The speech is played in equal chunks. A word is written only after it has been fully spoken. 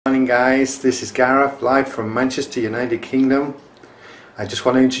guys, this is Gareth live from Manchester, United Kingdom. I just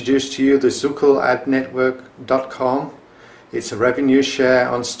want to introduce to you the ZukulAdNetwork.com. It's a revenue share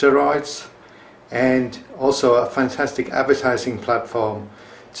on steroids and also a fantastic advertising platform.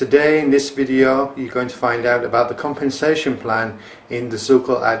 Today in this video you're going to find out about the compensation plan in the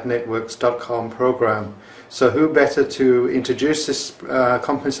ZukulAdNetworks.com program. So who better to introduce this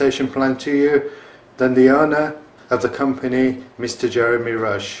compensation plan to you than the owner of the company, Mr. Jeremy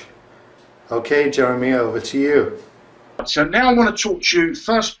Rush. Okay, Jeremy, over to you. So now I want to talk to you,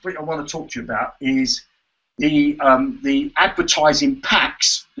 first bit I want to talk to you about is the advertising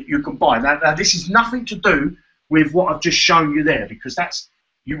packs that you can buy. Now this is nothing to do with what I've just shown you there, because that's,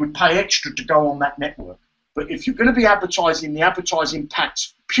 you would pay extra to go on that network. But if you're going to be advertising the advertising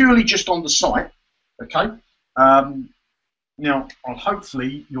packs purely just on the site, okay, now,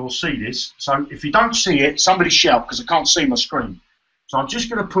 hopefully you'll see this. So if you don't see it, somebody shout, because I can't see my screen. So I'm just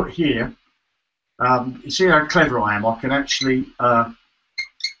going to put here, you see how clever I am? I can actually,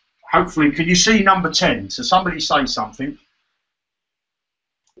 hopefully, can you see number 10? So somebody say something.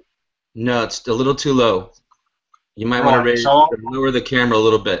 No, it's a little too low. You might want to lower the camera a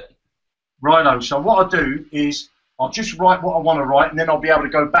little bit. Righto. So what I'll do is I'll just write what I want to write, and then I'll be able to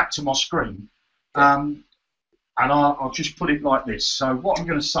go back to my screen. And I'll just put it like this. So what I'm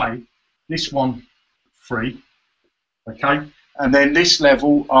going to say, this one, free, okay? And then this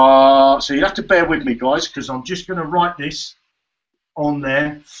level, so you have to bear with me, guys, because I'm just going to write this on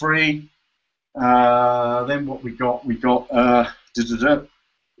there, free. Then what we got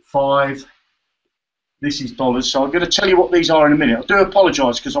 5. This is dollars. So I'm going to tell you what these are in a minute. I do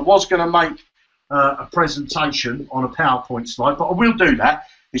apologise, because I was going to make a presentation on a PowerPoint slide, but I will do that.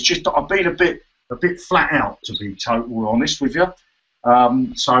 It's just that I've been a bit flat out, to be totally honest with you.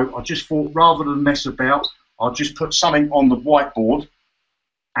 So I just thought, rather than mess about, I'll just put something on the whiteboard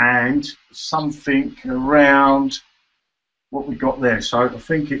and something around what we got there. So I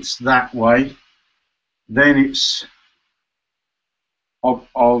think it's that way. Then it's,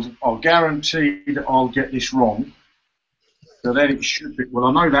 I'll guarantee that I'll get this wrong. So then it should be, well,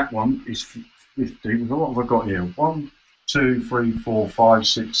 I know that one is 50. What have I got here? 1, 2, 3, 4, 5,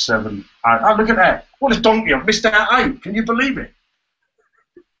 6, 7, 8. Oh, look at that. What a donkey. I've missed out 8. Can you believe it?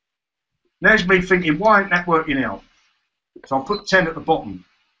 There's me thinking, why ain't that working out? So I'll put 10 at the bottom.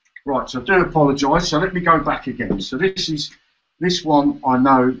 Right, so I do apologise. So let me go back again. So this one I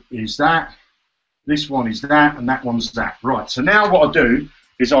know is that. This one is that, and that one's that. Right, so now what I'll do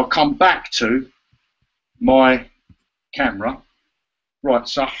is I'll come back to my camera. Right,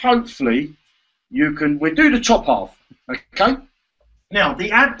 so hopefully you can, we'll do the top half. Okay. Now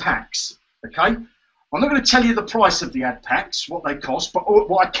the ad packs. Okay. I'm not going to tell you the price of the ad packs, what they cost, but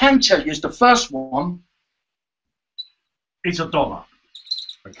what I can tell you is the first one is $1.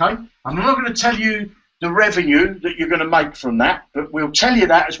 Okay. I'm not going to tell you the revenue that you're going to make from that, but we'll tell you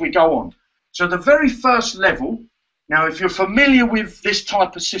that as we go on. So the very first level. Now, if you're familiar with this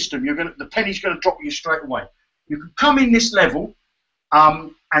type of system, the penny's going to drop you straight away. You can come in this level,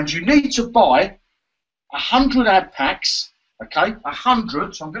 and you need to buy 100 ad packs, okay,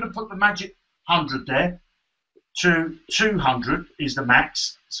 100, so I'm going to put the magic 100 there, to 200 is the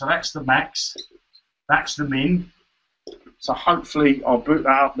max, so that's the max, that's the min, so hopefully I'll put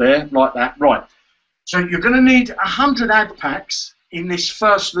that up there, like that, right. So you're going to need 100 ad packs in this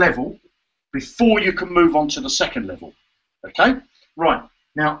first level before you can move on to the second level, okay? Right,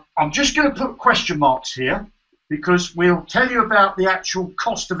 now I'm just going to put question marks here, because we'll tell you about the actual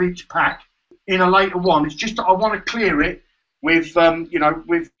cost of each pack in a later one. It's just that I want to clear it with,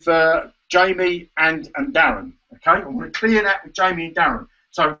 Jamie and Darren. Okay, I'm going to clear that with Jamie and Darren.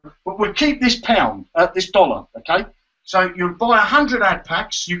 So, but we'll keep this pound, this dollar. Okay, so you'll buy 100 ad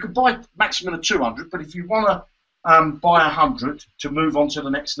packs. You can buy maximum of 200, but if you want to buy 100 to move on to the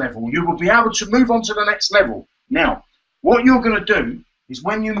next level, you will be able to move on to the next level. Now, what you're going to do is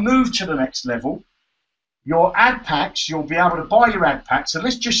when you move to the next level, your ad packs, you'll be able to buy your ad packs, and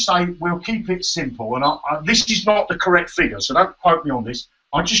let's just say we'll keep it simple, and this is not the correct figure, so don't quote me on this.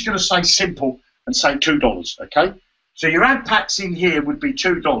 I'm just going to say simple and say $2, okay? So your ad packs in here would be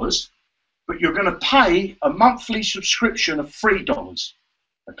 $2, but you're going to pay a monthly subscription of $3,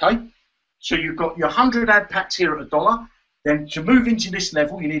 okay? So you've got your 100 ad packs here at $1, then to move into this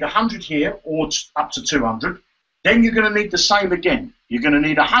level, you need 100 here, or up to 200. Then you're going to need the same again. You're going to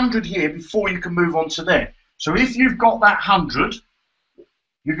need 100 here before you can move on to there. So if you've got that 100,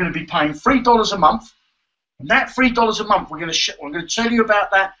 you're going to be paying $3 a month. And that $3 a month, we're going to tell you about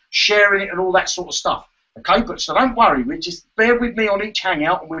that, sharing it and all that sort of stuff. Okay, but so don't worry. Just bear with me on each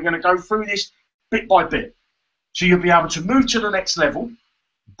hangout, and we're going to go through this bit by bit. So you'll be able to move to the next level,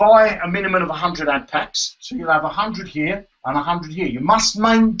 buy a minimum of 100 ad packs, so you'll have 100 here and 100 here. You must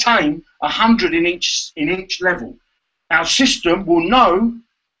maintain 100 in each level. Our system will know,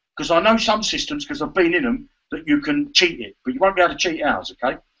 because I know some systems, because I've been in them, that you can cheat it, but you won't be able to cheat ours,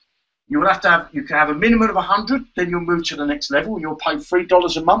 okay? You can have a minimum of 100, then you'll move to the next level, and you'll pay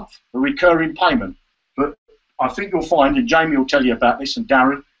 $3 a month, a recurring payment. But I think you'll find, and Jamie will tell you about this, and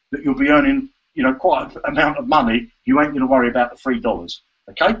Darren, that you'll be earning, you know, quite an amount of money. You ain't going to worry about the $3,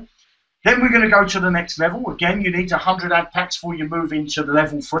 okay? Then we're going to go to the next level. Again, you need 100 ad packs before you move into the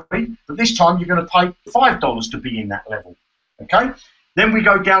level 3, but this time you're going to pay $5 to be in that level, okay? Then we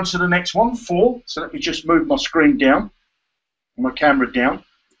go down to the next one, 4. So let me just move my screen down, my camera down.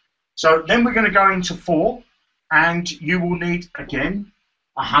 So then we're going to go into 4, and you will need, again,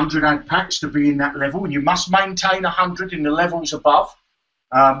 100 ad packs to be in that level, and you must maintain 100 in the levels above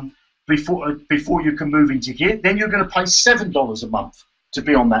before you can move into here. Then you're going to pay $7 a month to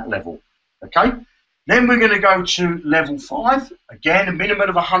be on that level, okay? Then we're going to go to level 5, again, a minimum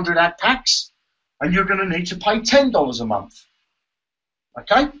of 100 ad packs, and you're going to need to pay $10 a month,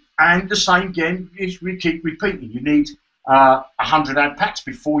 okay? And the same again, we keep repeating. You need 100 ad packs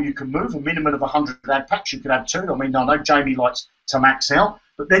before you can move, a minimum of 100 ad packs. You could have 2. I mean, I know Jamie likes to max out,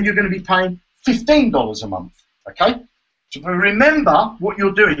 but then you're going to be paying $15 a month, okay? So remember, what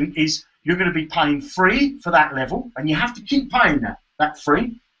you're doing is you're going to be paying free for that level, and you have to keep paying that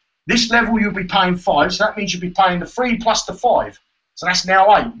free. This level you'll be paying 5, so that means you'll be paying the 3 plus the 5. So that's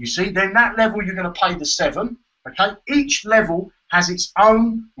now 8, you see. Then that level you're going to pay the 7, okay? Each level has its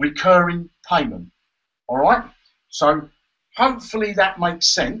own recurring payment, all right? So hopefully that makes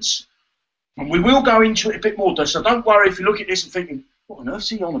sense, and we will go into it a bit more, so don't worry if you look at this and thinking, what on earth's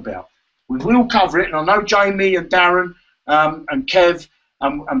he on about? We will cover it, and I know Jamie and Darren and Kev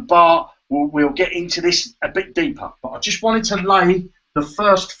and Bart will get into this a bit deeper, but I just wanted to lay the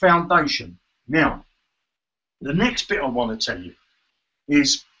first foundation. Now, the next bit I want to tell you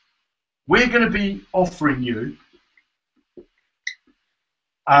is we're going to be offering you,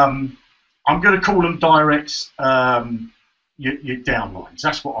 I'm going to call them directs, your downlines.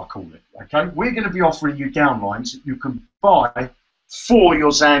 That's what I call it, okay? We're going to be offering you downlines that you can buy for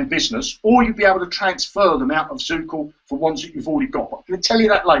your Zan business, or you'll be able to transfer them out of Zukul for ones that you've already got. But I'm going to tell you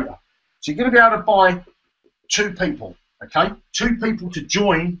that later. So you're going to be able to buy 2 people, okay? 2 people to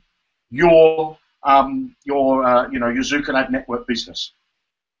join your Zukul Ad Network business.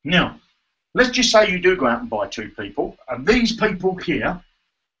 Now, let's just say you do go out and buy 2 people, and these people here,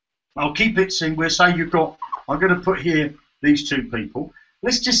 I'll keep it simple. We'll say you've got, I'm going to put here these 2 people.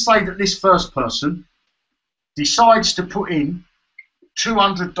 Let's just say that this first person decides to put in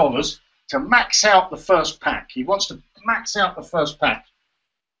 $200 to max out the first pack. He wants to max out the first pack.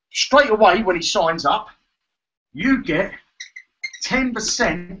 Straight away when he signs up, you get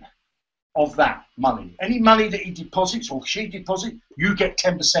 10% of that money. Any money that he deposits or she deposits, you get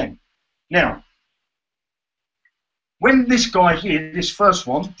 10%. Now, when this guy here, this first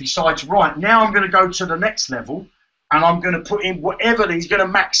one, decides, right, now I'm going to go to the next level, and I'm going to put in whatever he's going to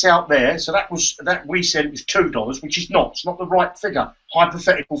max out there. So that we said it was $2, which is not. It's not the right figure.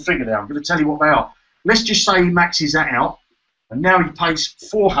 Hypothetical figure there. I'm going to tell you what they are. Let's just say he maxes that out, and now he pays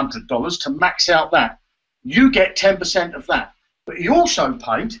 $400 to max out that. You get 10% of that. But he also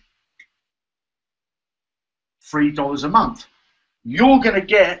paid $3 a month. You're going to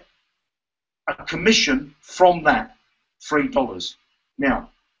get a commission from that $3. Now,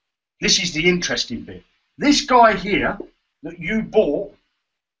 this is the interesting bit. This guy here that you bought,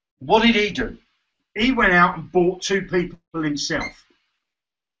 what did he do? He went out and bought 2 people himself.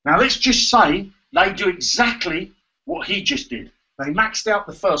 Now let's just say they do exactly what he just did. They maxed out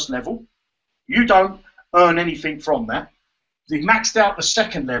the first level. You don't earn anything from that. They maxed out the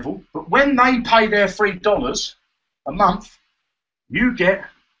second level, but when they pay their $3 a month, you get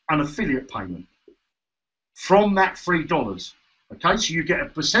an affiliate payment from that $3. Okay, so you get a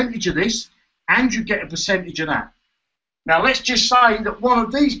percentage of this, and you get a percentage of that. Now let's just say that one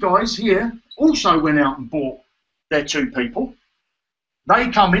of these guys here also went out and bought their 2 people. They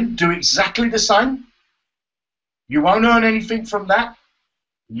come in, do exactly the same. You won't earn anything from that.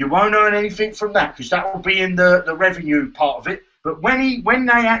 You won't earn anything from that, because that will be in the revenue part of it. But when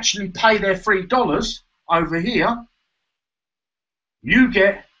they actually pay their $3 over here, you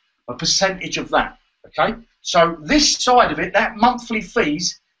get a percentage of that. Okay? So this side of it, that monthly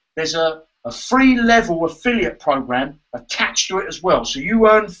fees, there's a 3-level affiliate program attached to it as well. So you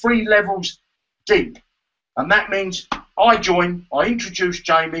earn 3 levels deep. And that means I join, I introduce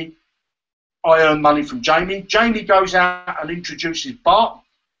Jamie, I earn money from Jamie. Jamie goes out and introduces Bart,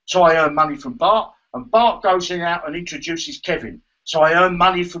 so I earn money from Bart. And Bart goes out and introduces Kevin. So I earn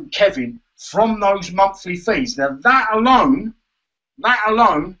money from Kevin from those monthly fees. Now that alone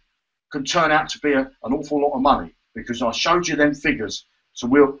can turn out to be an awful lot of money, because I showed you them figures. So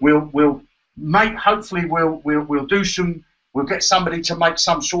we'll make, hopefully we'll do some, we'll get somebody to make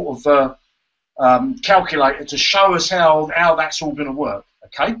some sort of calculator to show us how that's all going to work.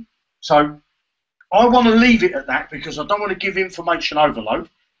 Okay, so I want to leave it at that, because I don't want to give information overload,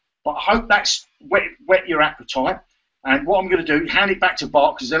 but I hope that's whet your appetite. And what I'm going to do, hand it back to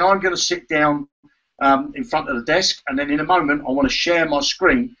Bart, because then I'm going to sit down in front of the desk, and then in a moment I want to share my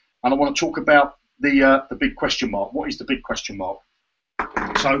screen, and I want to talk about the big question mark. What is the big question mark?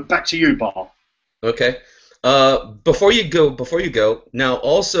 So back to you, Bart. Okay. Before you go, now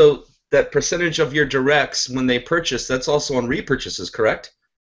also that percentage of your directs when they purchase, that's also on repurchases, correct?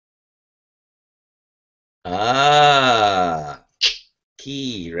 Ah,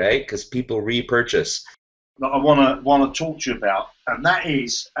 key, right? Because people repurchase. That I want to talk to you about, and that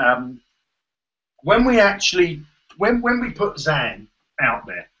is when we actually when we put Zan out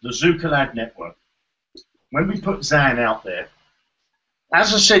there, the Zukul ad network. When we put Zan out there,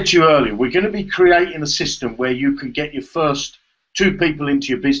 as I said to you earlier, we're going to be creating a system where you can get your first 2 people into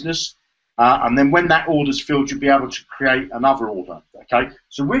your business, and then when that order's filled, you'll be able to create another order. Okay,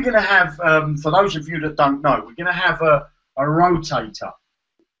 so we're going to have, for those of you that don't know, we're going to have a rotator.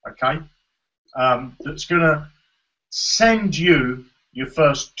 Okay. That's going to send you your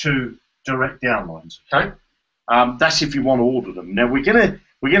first 2 direct downlines. Okay, that's if you want to order them. Now we're going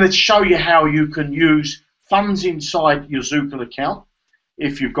to show you how you can use funds inside your Zukul account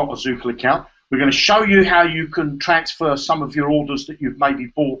if you've got a Zukul account. We're going to show you how you can transfer some of your orders that you've maybe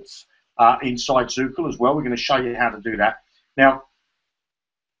bought inside Zukul as well. We're going to show you how to do that. Now,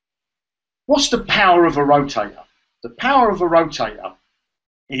 what's the power of a rotator? The power of a rotator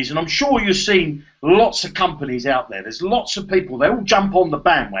is, and I'm sure you've seen lots of companies out there, there's lots of people, they all jump on the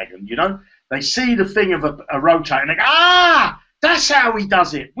bandwagon, you know, they see the thing of a rotator and they go, ah, that's how he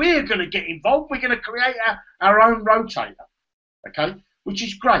does it, we're going to get involved, we're going to create our own rotator, okay, which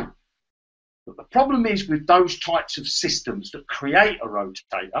is great. But the problem is with those types of systems that create a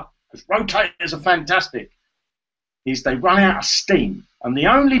rotator, because rotators are fantastic, is they run out of steam, and the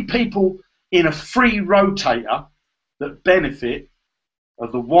only people in a free rotator that benefit are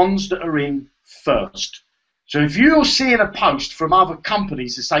the ones that are in first. So if you're seeing a post from other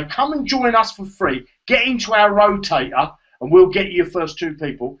companies that say, come and join us for free, get into our rotator and we'll get you your first 2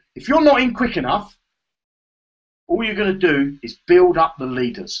 people, if you're not in quick enough, all you're going to do is build up the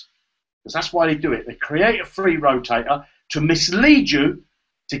leaders. Because that's why they do it. They create a free rotator to mislead you,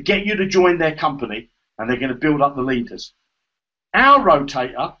 to get you to join their company, and they're going to build up the leaders. Our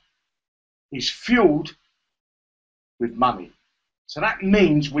rotator is fueled with money. So that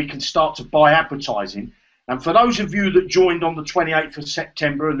means we can start to buy advertising. And for those of you that joined on the 28th of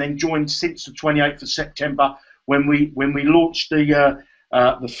September and then joined since the 28th of September when we launched the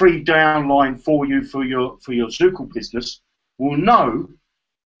free downline for you for your Zukul business, will know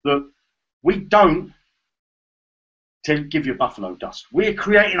that we don't give you buffalo dust. We're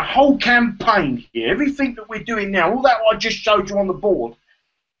creating a whole campaign here. Everything that we're doing now, all that I just showed you on the board,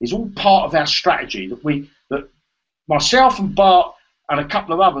 is all part of our strategy that myself and Bart and a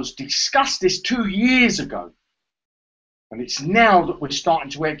couple of others discussed this 2 years ago, and it's now that we're starting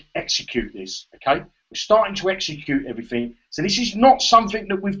to execute this. Okay, we're starting to execute everything. So this is not something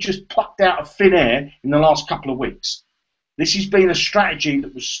that we've just plucked out of thin air in the last couple of weeks. This has been a strategy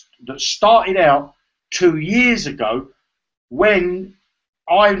that started out 2 years ago when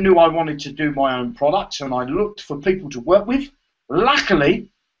I knew I wanted to do my own products and I looked for people to work with. Luckily,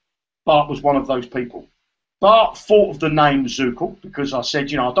 Bart was one of those people. Bart thought of the name Zukul because I said,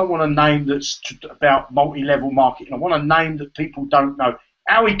 you know, I don't want a name that's about multi-level marketing. I want a name that people don't know.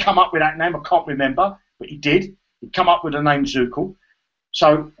 How he come up with that name, I can't remember, but he did. He come up with the name Zukul.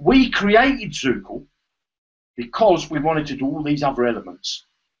 So we created Zukul because we wanted to do all these other elements.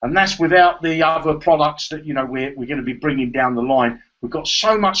 And that's without the other products that, you know, we're going to be bringing down the line. We've got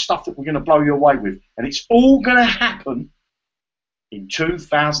so much stuff that we're going to blow you away with. And it's all going to happen in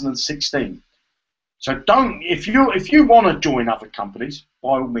 2016. So if you want to join other companies, by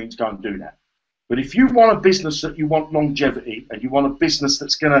all means go and do that. But if you want a business that you want longevity and you want a business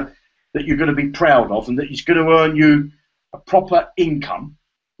that you're going to be proud of and that is going to earn you a proper income,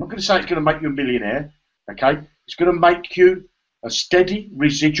 I'm not going to say it's going to make you a millionaire, okay? It's going to make you a steady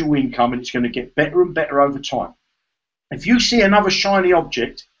residual income, and it's going to get better and better over time. If you see another shiny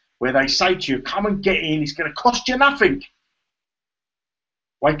object where they say to you, come and get in, it's going to cost you nothing,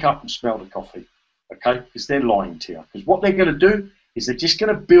 wake up and smell the coffee. Okay, because they're lying to you. Because what they're going to do is they're just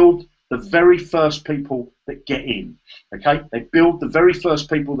going to build the very first people that get in. Okay, they build the very first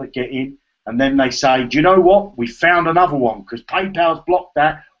people that get in, and then they say, do you know what? We found another one because PayPal's blocked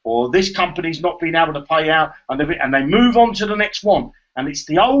that, or this company's not been able to pay out, and they move on to the next one. And it's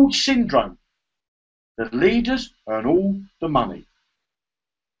the old syndrome. The leaders earn all the money.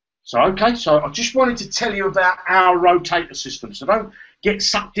 So, okay, so I just wanted to tell you about our rotator system. So don't get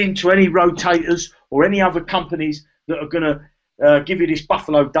sucked into any rotators or any other companies that are going to give you this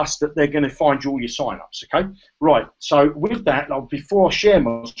buffalo dust that they're going to find you all your sign-ups, okay? Right, so with that, before I share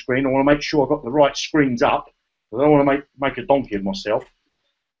my screen, I want to make sure I've got the right screens up. I don't want to make a donkey of myself.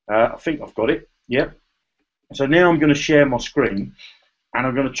 I think I've got it, yeah. So now I'm going to share my screen, and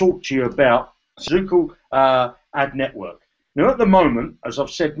I'm going to talk to you about Zukul Ad Network. Now, at the moment, as I've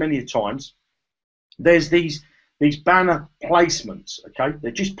said many times, there's these banner placements, okay?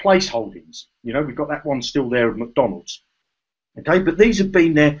 They're just placeholdings. You know, we've got that one still there of McDonald's, okay? But these have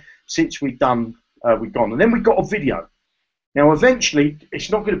been there since we've gone. And then we've got a video. Now, eventually, it's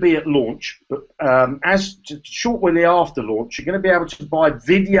not going to be at launch, but shortly after launch, you're going to be able to buy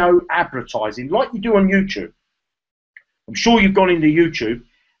video advertising like you do on YouTube. I'm sure you've gone into YouTube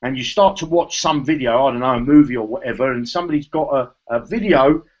and you start to watch some video, I don't know, a movie or whatever, and somebody's got a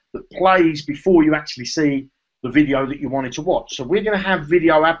video that plays before you actually see the video that you wanted to watch. So we're going to have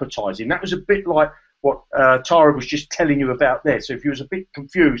video advertising. That was a bit like what Tara was just telling you about there. So if you was a bit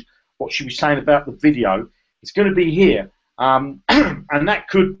confused what she was saying about the video, it's going to be here. And that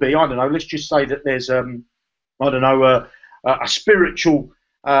could be, I don't know, let's just say that there's, I don't know, a spiritual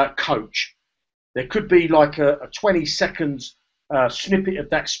coach. There could be like a 20 seconds snippet of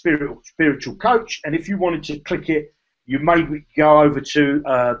that spiritual coach, and if you wanted to click it, you may go over to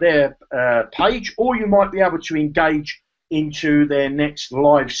their page, or you might be able to engage into their next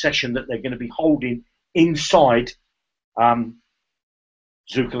live session that they're going to be holding inside Zukul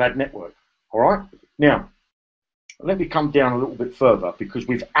Ad Network. All right. Now, let me come down a little bit further because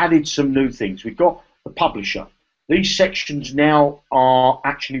we've added some new things. We've got the publisher. These sections now are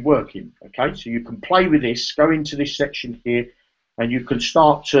actually working. Okay, so you can play with this. Go into this section here. And you can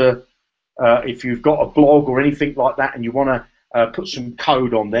start to, if you've got a blog or anything like that and you want to put some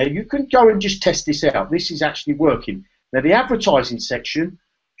code on there, you can go and just test this out. This is actually working. Now, the advertising section,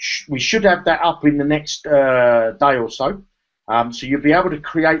 we should have that up in the next day or so. So you'll be able to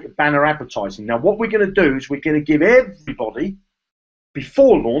create banner advertising. Now, what we're going to do is we're going to give everybody,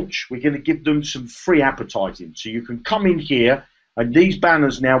 before launch, we're going to give them some free advertising. So you can come in here, and these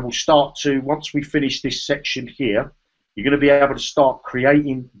banners now will start to, once we finish this section here, you're going to be able to start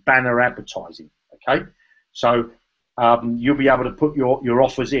creating banner advertising, okay? So you'll be able to put your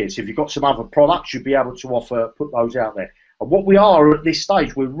offers here. So if you've got some other products, you'll be able to put those out there. And what we are at this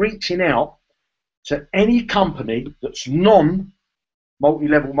stage, we're reaching out to any company that's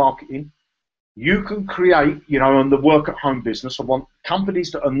non-multi-level marketing. You can create, you know, on the work-at-home business, I want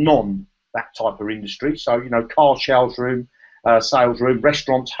companies that are that type of industry. So, you know, car sales room,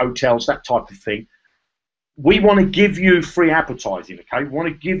 restaurants, hotels, that type of thing. We want to give you free advertising, okay? We want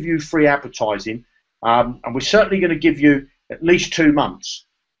to give you free advertising, and we're certainly going to give you at least 2 months.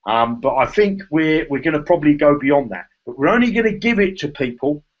 But I think we're going to probably go beyond that. But we're only going to give it to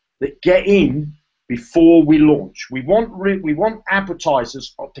people that get in before we launch. We want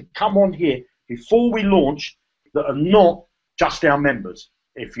advertisers to come on here before we launch that are not just our members,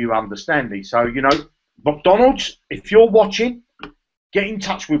 if you understand me. So, you know, McDonald's, if you're watching, get in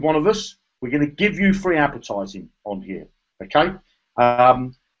touch with one of us. We're going to give you free advertising on here, okay?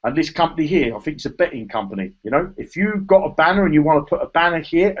 And this company here, I think it's a betting company. You know, if you've got a banner and you want to put a banner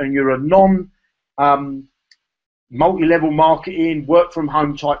here and you're a multi-level marketing,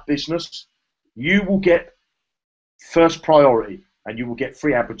 work-from-home type business, you will get first priority and you will get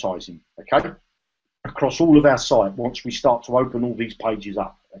free advertising, okay? Across all of our site once we start to open all these pages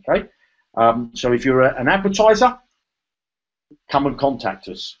up, okay? So if you're an advertiser, come and contact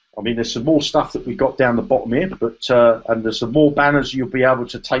us. I mean, there's some more stuff that we got down the bottom here, but and there's some more banners. You'll be able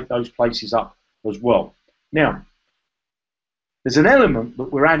to take those places up as well. Now, there's an element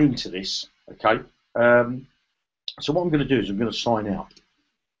that we're adding to this, okay? So what I'm going to do is I'm going to sign out,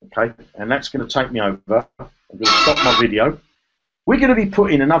 okay? And that's going to take me over. I'm going to stop my video. We're going to be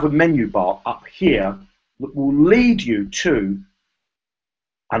putting another menu bar up here that will lead you to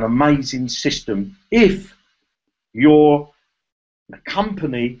an amazing system if you're a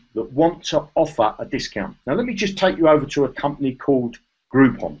company that want to offer a discount. Now let me just take you over to a company called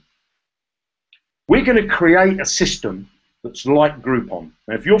Groupon. We're going to create a system that's like Groupon.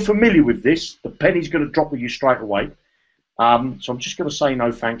 Now if you're familiar with this, the penny's going to drop with you straight away. So I'm just going to say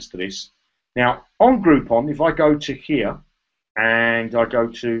no thanks to this. Now on Groupon, if I go to here, and I go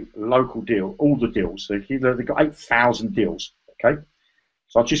to local deal, all the deals. So they've got 8,000 deals. Okay,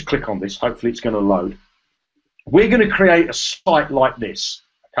 so I'll just click on this. Hopefully, it's going to load. We're going to create a site like this.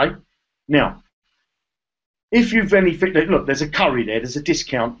 Okay, now if you've anything, look, there's a curry there. There's a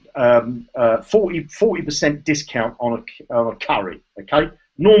discount, 40% discount on a curry. Okay,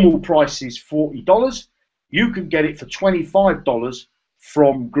 normal price is $40. You can get it for $25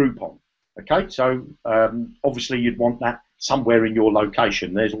 from Groupon. Okay, so obviously you'd want that somewhere in your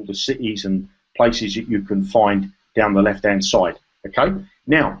location. There's all the cities and places that you can find down the left-hand side. Okay,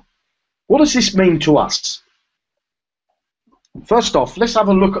 now what does this mean to us? First off, let's have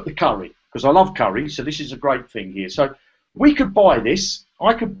a look at the curry, because I love curry, so this is a great thing here. So we could buy this,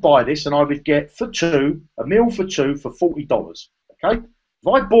 I could buy this, and I would get a meal for two for $40. Okay, if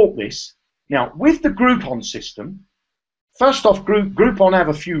I bought this, now with the Groupon system, first off, Groupon have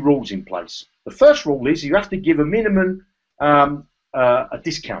a few rules in place. The first rule is you have to give a minimum a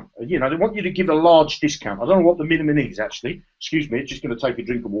discount. You know, they want you to give a large discount. I don't know what the minimum is actually. Excuse me, just going to take a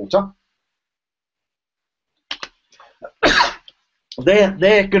drink of water.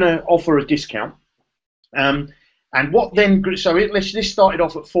 They're going to offer a discount, and what then? So this started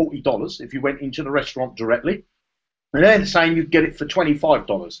off at $40 if you went into the restaurant directly, and they're saying you'd get it for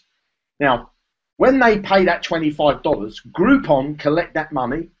 $25. Now, when they pay that $25, Groupon collect that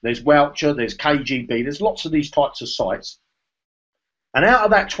money. There's Voucher, there's KGB, there's lots of these types of sites, and out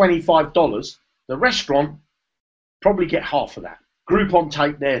of that $25, the restaurant probably get half of that. Groupon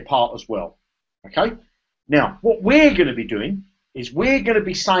take their part as well. Okay. Now, what we're going to be doing is we're going to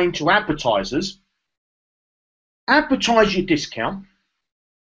be saying to advertisers, advertise your discount,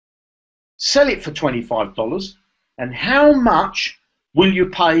 sell it for $25, and how much will you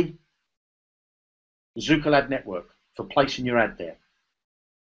pay the Zukul Ad Network for placing your ad there?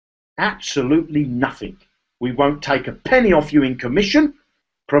 Absolutely nothing. We won't take a penny off you in commission,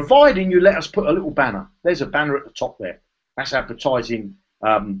 providing you let us put a little banner. There's a banner at the top there. That's advertising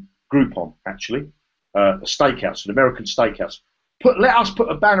Groupon, actually, a steakhouse, an American steakhouse. Let us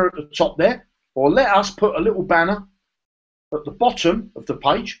put a banner at the top there, or let us put a little banner at the bottom of the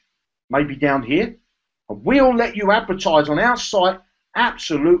page, maybe down here, and we'll let you advertise on our site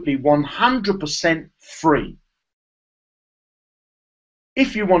absolutely 100% free.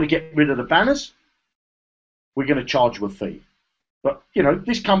 If you want to get rid of the banners, we're going to charge you a fee. But, you know,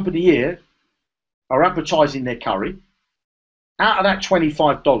 this company here are advertising their curry. Out of that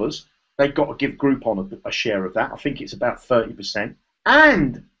 $25, they've got to give Groupon a share of that. I think it's about 30%.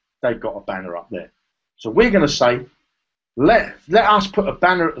 And they've got a banner up there. So we're going to say, let us put a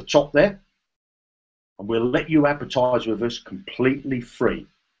banner at the top there, and we'll let you advertise with us completely free.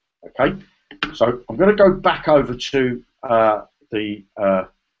 Okay? So I'm going to go back over to the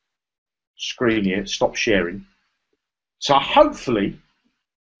screen here, stop sharing. So hopefully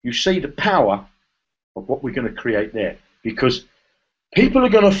you see the power of what we're going to create there, because people are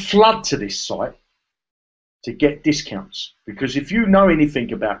going to flood to this site to get discounts. Because if you know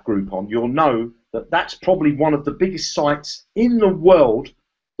anything about Groupon, you'll know that that's probably one of the biggest sites in the world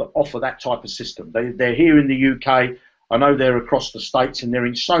that offer that type of system. They're here in the UK. I know they're across the States, and they're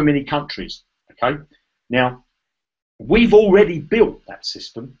in so many countries. Okay, now we've already built that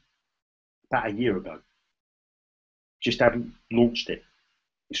system about a year ago. Just haven't launched it.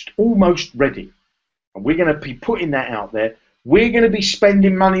 It's almost ready, and we're going to be putting that out there. We're going to be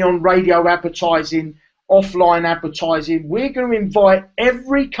spending money on radio advertising, offline advertising. We're going to invite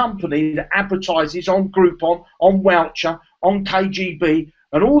every company that advertises on Groupon, on Voucher, on KGB,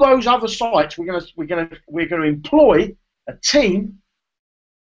 and all those other sites. We're going to employ a team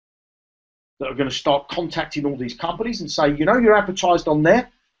that are going to start contacting all these companies and say, you know, you're advertised on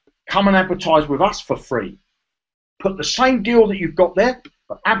there. Come and advertise with us for free. Put the same deal that you've got there,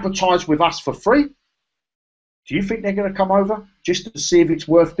 but advertise with us for free. Do you think they're going to come over just to see if it's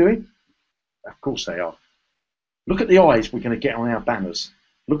worth doing? Of course they are. Look at the eyes we're going to get on our banners.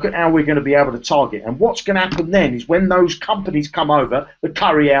 Look at how we're going to be able to target. And what's going to happen then is when those companies come over, the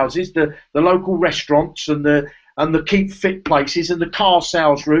curry houses, the local restaurants, and the keep fit places, and the car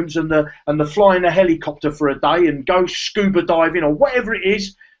sales rooms, and the flying a helicopter for a day and go scuba diving, or whatever it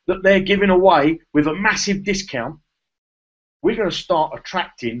is that they're giving away with a massive discount, we're going to start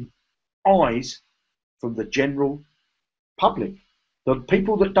attracting eyes from the general public. The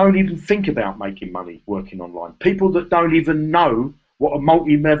people that don't even think about making money working online. People that don't even know what a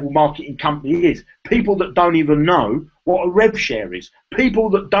multi-level marketing company is. People that don't even know what a rev share is. People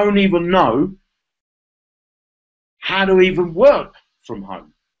that don't even know how to even work from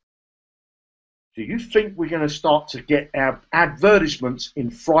home. Do you think we're going to start to get our advertisements in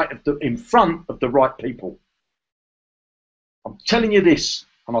front of the right people? I'm telling you this,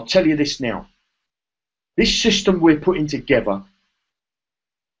 and I'll tell you this now. This system we're putting together,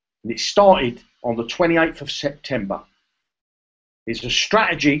 and it started on the 28th of September, is a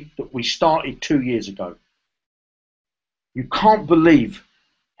strategy that we started 2 years ago. You can't believe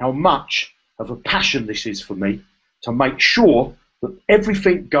how much of a passion this is for me to make sure that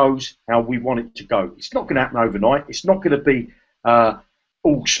everything goes how we want it to go. It's not going to happen overnight. It's not going to be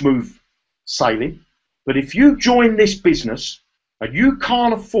all smooth sailing. But if you join this business and you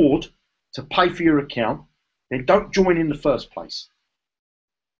can't afford to pay for your account, then don't join in the first place.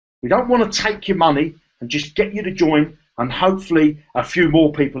 We don't want to take your money and just get you to join and hopefully a few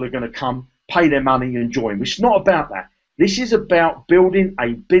more people are going to come, pay their money and join. It's not about that. This is about building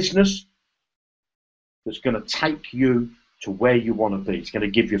a business that's going to take you to where you want to be. It's going to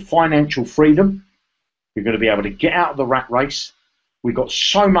give you financial freedom. You're going to be able to get out of the rat race. We've got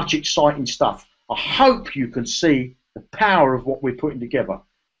so much exciting stuff. I hope you can see the power of what we're putting together,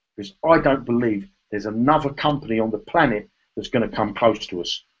 because I don't believe there's another company on the planet that's going to come close to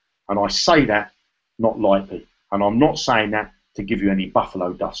us. And I say that not lightly. And I'm not saying that to give you any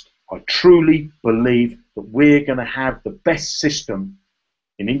buffalo dust. I truly believe that we're going to have the best system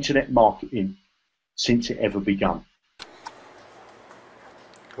in internet marketing since it ever begun.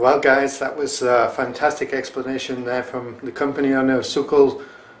 Well guys, that was a fantastic explanation there from the company owner of Zukul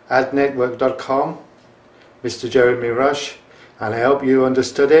adnetwork.com, Mr. Jeremy Rush, and I hope you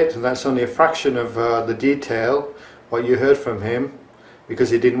understood it, and that's only a fraction of the detail what you heard from him, because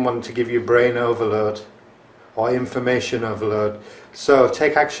he didn't want to give you brain overload or information overload. So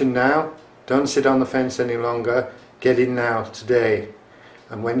take action now, don't sit on the fence any longer, get in now, today.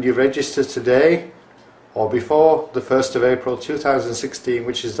 And when you register today, or before the 1st of April 2016,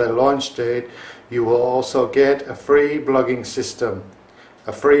 which is their launch date, you will also get a free blogging system,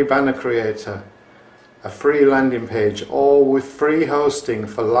 a free banner creator, a free landing page, all with free hosting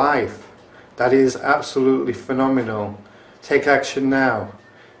for life. That is absolutely phenomenal. Take action now.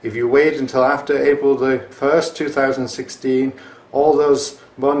 If you wait until after April the 1st, 2016, all those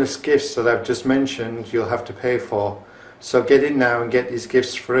bonus gifts that I've just mentioned you'll have to pay for. So get in now and get these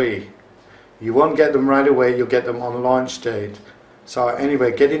gifts free. You won't get them right away, you'll get them on launch date. So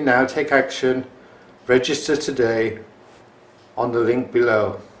anyway, get in now, take action, register today on the link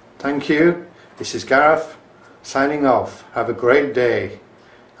below. Thank you. This is Gareth signing off. Have a great day.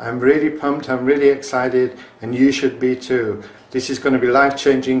 I'm really pumped, I'm really excited, and you should be too. This is going to be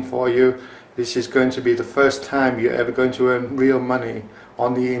life-changing for you. This is going to be the first time you're ever going to earn real money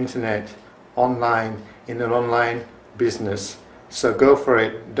on the internet, online, in an online business. So go for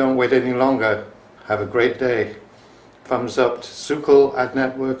it. Don't wait any longer. Have a great day. Thumbs up to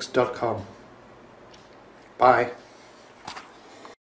zukuladnetworks.com. Bye.